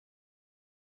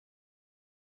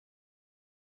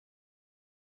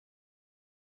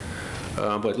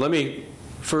But let me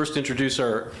first introduce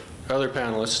our other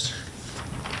panelists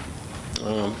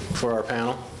for our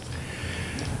panel.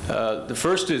 The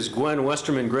first is Gwen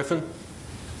Westerman Griffin.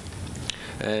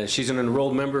 She's an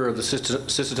enrolled member of the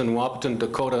Sisseton-Wahpeton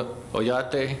Dakota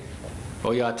Oyate.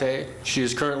 She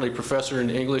is currently professor in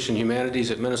English and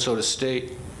Humanities at Minnesota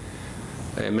State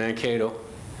in Mankato.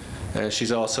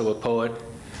 She's also a poet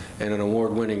and an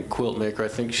award-winning quilt maker. I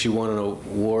think she won an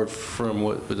award from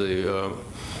the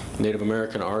Native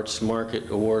American Arts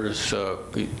Market Award last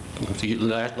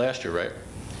year, right?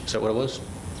 Is that what it was?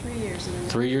 3 years in a row.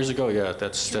 3 years ago, yeah.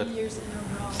 That's 3 years in a row.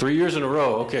 3 years in a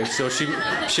row. Okay, so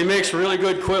she makes really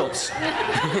good quilts. But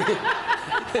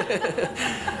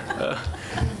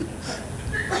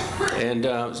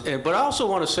I also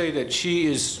want to say that she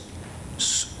is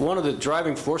one of the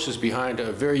driving forces behind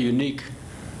a very unique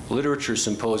literature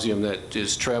symposium that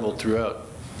is traveled throughout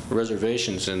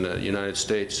reservations in the United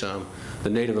States, the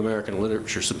Native American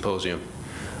Literature Symposium.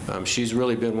 She's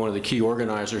really been one of the key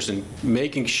organizers in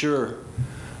making sure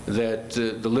that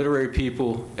the literary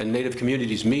people and Native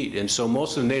communities meet. And so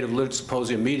most of the Native Lit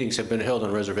Symposium meetings have been held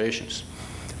on reservations.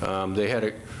 They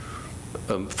had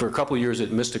for a couple of years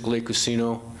at Mystic Lake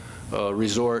Casino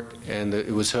Resort, and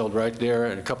it was held right there.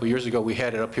 And a couple of years ago, we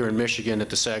had it up here in Michigan at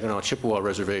the Saginaw Chippewa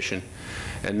Reservation.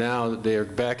 And now they're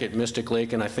back at Mystic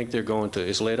Lake, and I think they're going to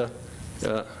Isleta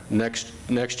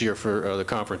next year for the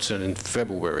conference in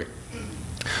February.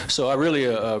 So I really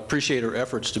appreciate her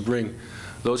efforts to bring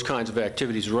those kinds of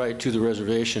activities right to the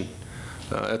reservation.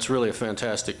 That's really a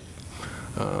fantastic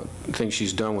thing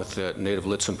she's done with that Native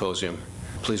Lit Symposium.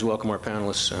 Please welcome our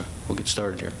panelists. We'll get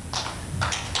started here.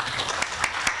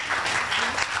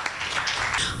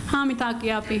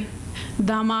 Hamitakiapi,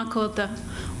 Damakota,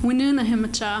 Winuna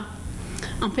Himacha,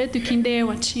 Ampetu Kinde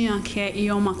Wachia Ke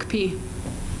Iomakpi.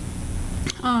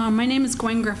 My name is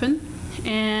Gwen Griffin,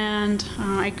 and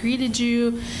I greeted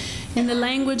you in the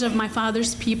language of my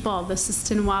father's people, the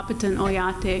Sisseton-Wahpeton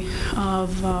Oyate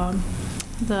of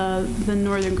the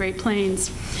Northern Great Plains.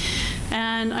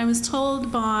 And I was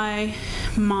told by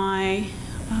my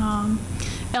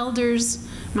elders,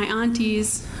 my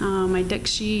aunties, my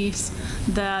dikshis,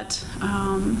 that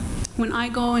when I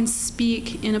go and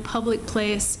speak in a public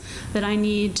place, that I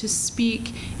need to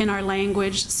speak in our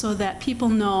language so that people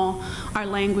know our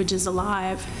language is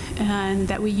alive and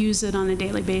that we use it on a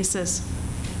daily basis.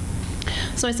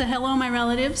 So I said, hello, my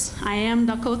relatives. I am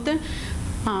Dakota.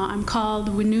 I'm called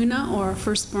Winuna, or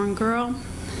firstborn girl.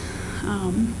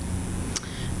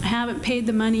 I haven't paid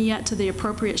the money yet to the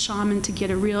appropriate shaman to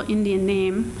get a real Indian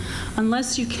name,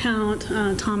 unless you count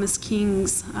Thomas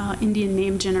King's Indian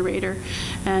name generator.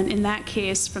 And in that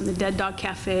case, from the Dead Dog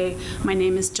Cafe, my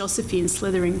name is Josephine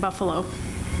Slithering Buffalo.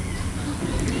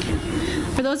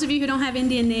 For those of you who don't have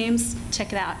Indian names,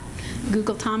 check it out.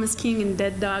 Google Thomas King and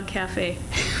Dead Dog Cafe.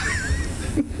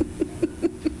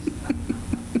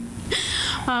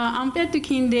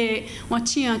 Ampetukinde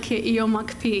Wachia Ke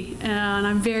Iomakpi, and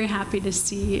I'm very happy to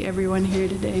see everyone here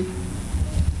today.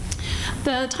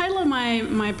 The title of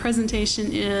my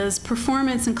presentation is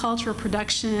Performance and Cultural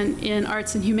Production in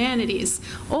Arts and Humanities,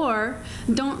 or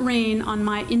Don't Rain on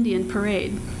My Indian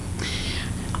Parade.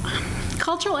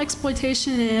 Cultural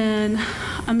exploitation in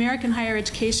American higher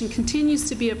education continues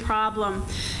to be a problem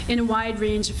in a wide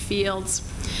range of fields.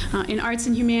 In arts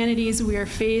and humanities, we are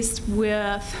faced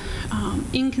with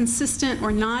inconsistent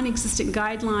or non-existent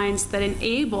guidelines that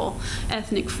enable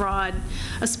ethnic fraud,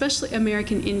 especially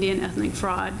American Indian ethnic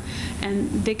fraud,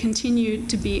 and they continue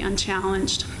to be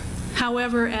unchallenged.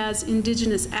 However, as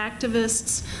indigenous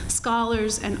activists,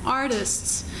 scholars, and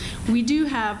artists, we do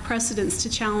have precedents to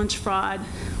challenge fraud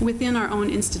within our own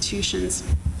institutions.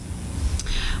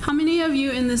 How many of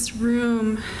you in this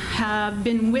room have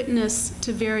been witness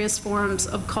to various forms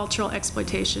of cultural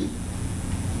exploitation?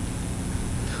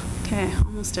 Okay,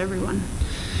 almost everyone.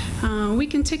 We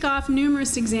can tick off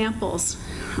numerous examples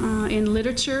in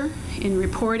literature, in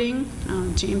reporting,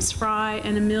 James Fry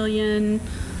and a million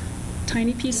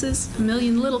tiny pieces, a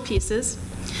million little pieces,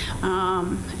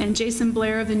 and Jason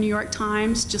Blair of the New York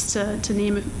Times, just to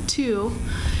name two.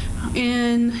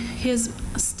 In his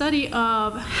study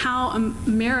of how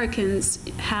Americans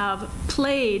have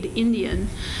played Indian,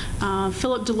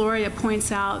 Philip Deloria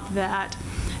points out that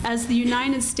as the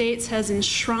United States has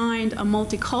enshrined a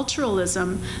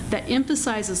multiculturalism that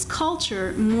emphasizes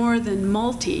culture more than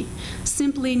multi,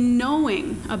 simply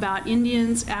knowing about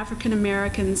Indians, African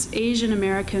Americans, Asian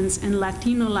Americans, and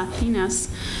Latino Latinas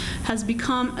has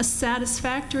become a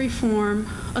satisfactory form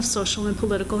of social and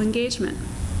political engagement.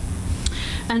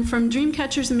 And from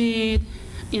Dreamcatcher's Maid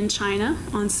in China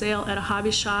on sale at a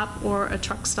hobby shop or a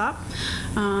truck stop,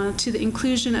 to the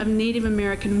inclusion of Native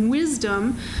American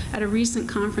wisdom at a recent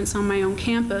conference on my own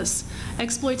campus.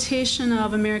 Exploitation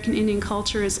of American Indian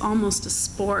culture is almost a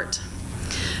sport.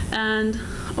 And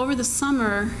over the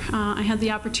summer, I had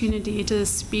the opportunity to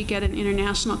speak at an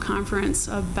international conference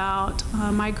about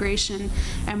migration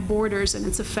and borders and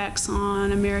its effects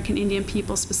on American Indian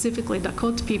people, specifically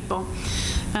Dakota people.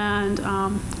 And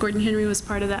Gordon Henry was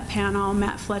part of that panel,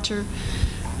 Matt Fletcher.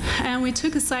 And we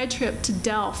took a side trip to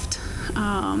Delft,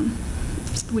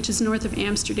 which is north of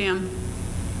Amsterdam.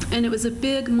 And it was a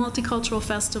big multicultural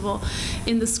festival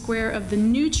in the square of the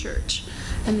new church.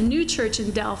 And the new church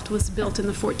in Delft was built in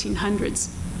the 1400s.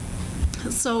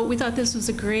 So we thought this was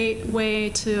a great way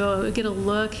to get a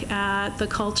look at the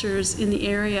cultures in the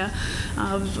area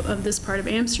of this part of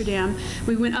Amsterdam.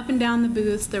 We went up and down the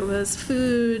booths. There was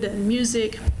food and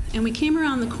music. And we came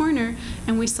around the corner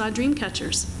and we saw dream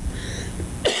catchers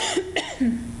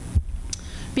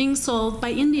being sold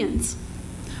by Indians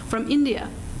from India.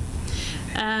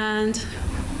 And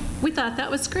we thought that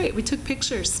was great. We took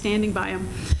pictures standing by them.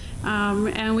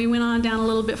 And we went on down a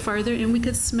little bit farther and we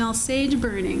could smell sage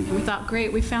burning. And we thought,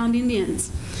 great, we found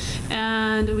Indians.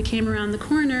 And we came around the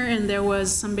corner and there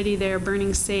was somebody there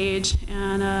burning sage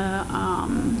and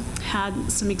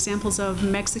had some examples of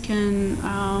Mexican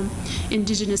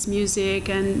indigenous music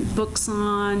and books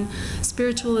on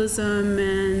spiritualism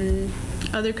and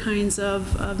other kinds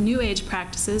of New Age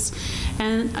practices.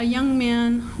 And a young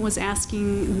man was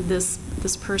asking this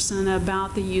person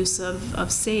about the use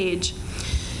of sage.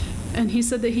 And he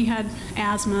said that he had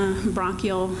asthma,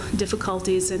 bronchial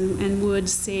difficulties, and would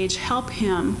sage help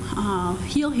him,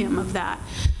 heal him of that.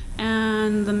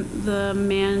 And the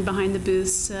man behind the booth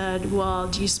said, well,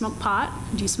 do you smoke pot?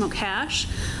 Do you smoke hash?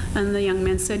 And the young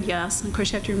man said yes. And of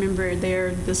course, you have to remember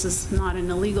this is not an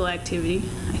illegal activity,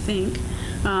 I think.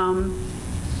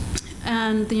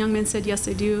 And the young man said, yes,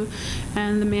 I do.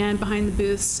 And the man behind the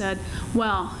booth said,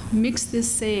 well, mix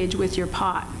this sage with your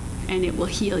pot, and it will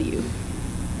heal you.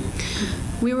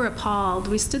 We were appalled.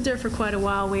 We stood there for quite a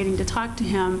while waiting to talk to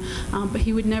him, but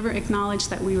he would never acknowledge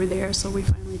that we were there, so we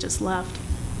finally just left.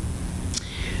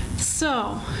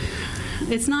 So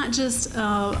it's not just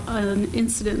an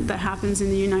incident that happens in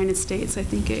the United States. I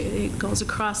think it goes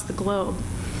across the globe.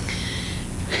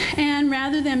 And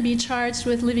rather than be charged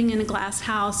with living in a glass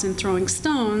house and throwing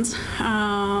stones,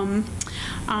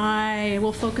 I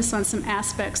will focus on some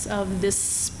aspects of this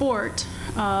sport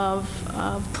of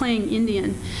playing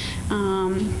Indian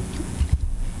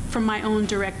from my own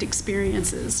direct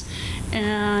experiences.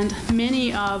 And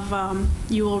many of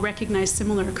you will recognize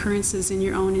similar occurrences in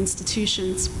your own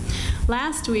institutions.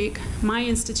 Last week, my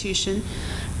institution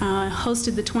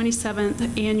hosted the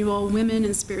 27th Annual Women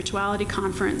in Spirituality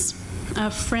Conference. A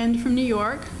friend from New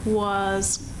York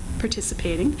was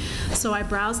participating, so I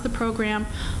browsed the program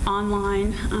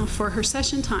online for her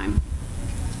session time.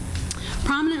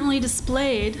 Prominently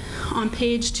displayed on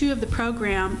page 2 of the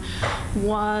program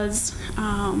was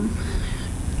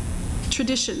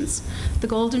traditions, the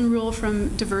golden rule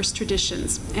from diverse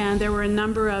traditions. And there were a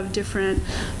number of different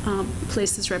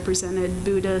places represented: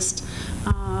 Buddhist,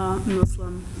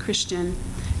 Muslim, Christian,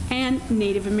 and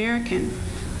Native American.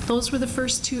 Those were the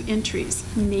first 2 entries,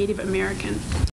 Native American.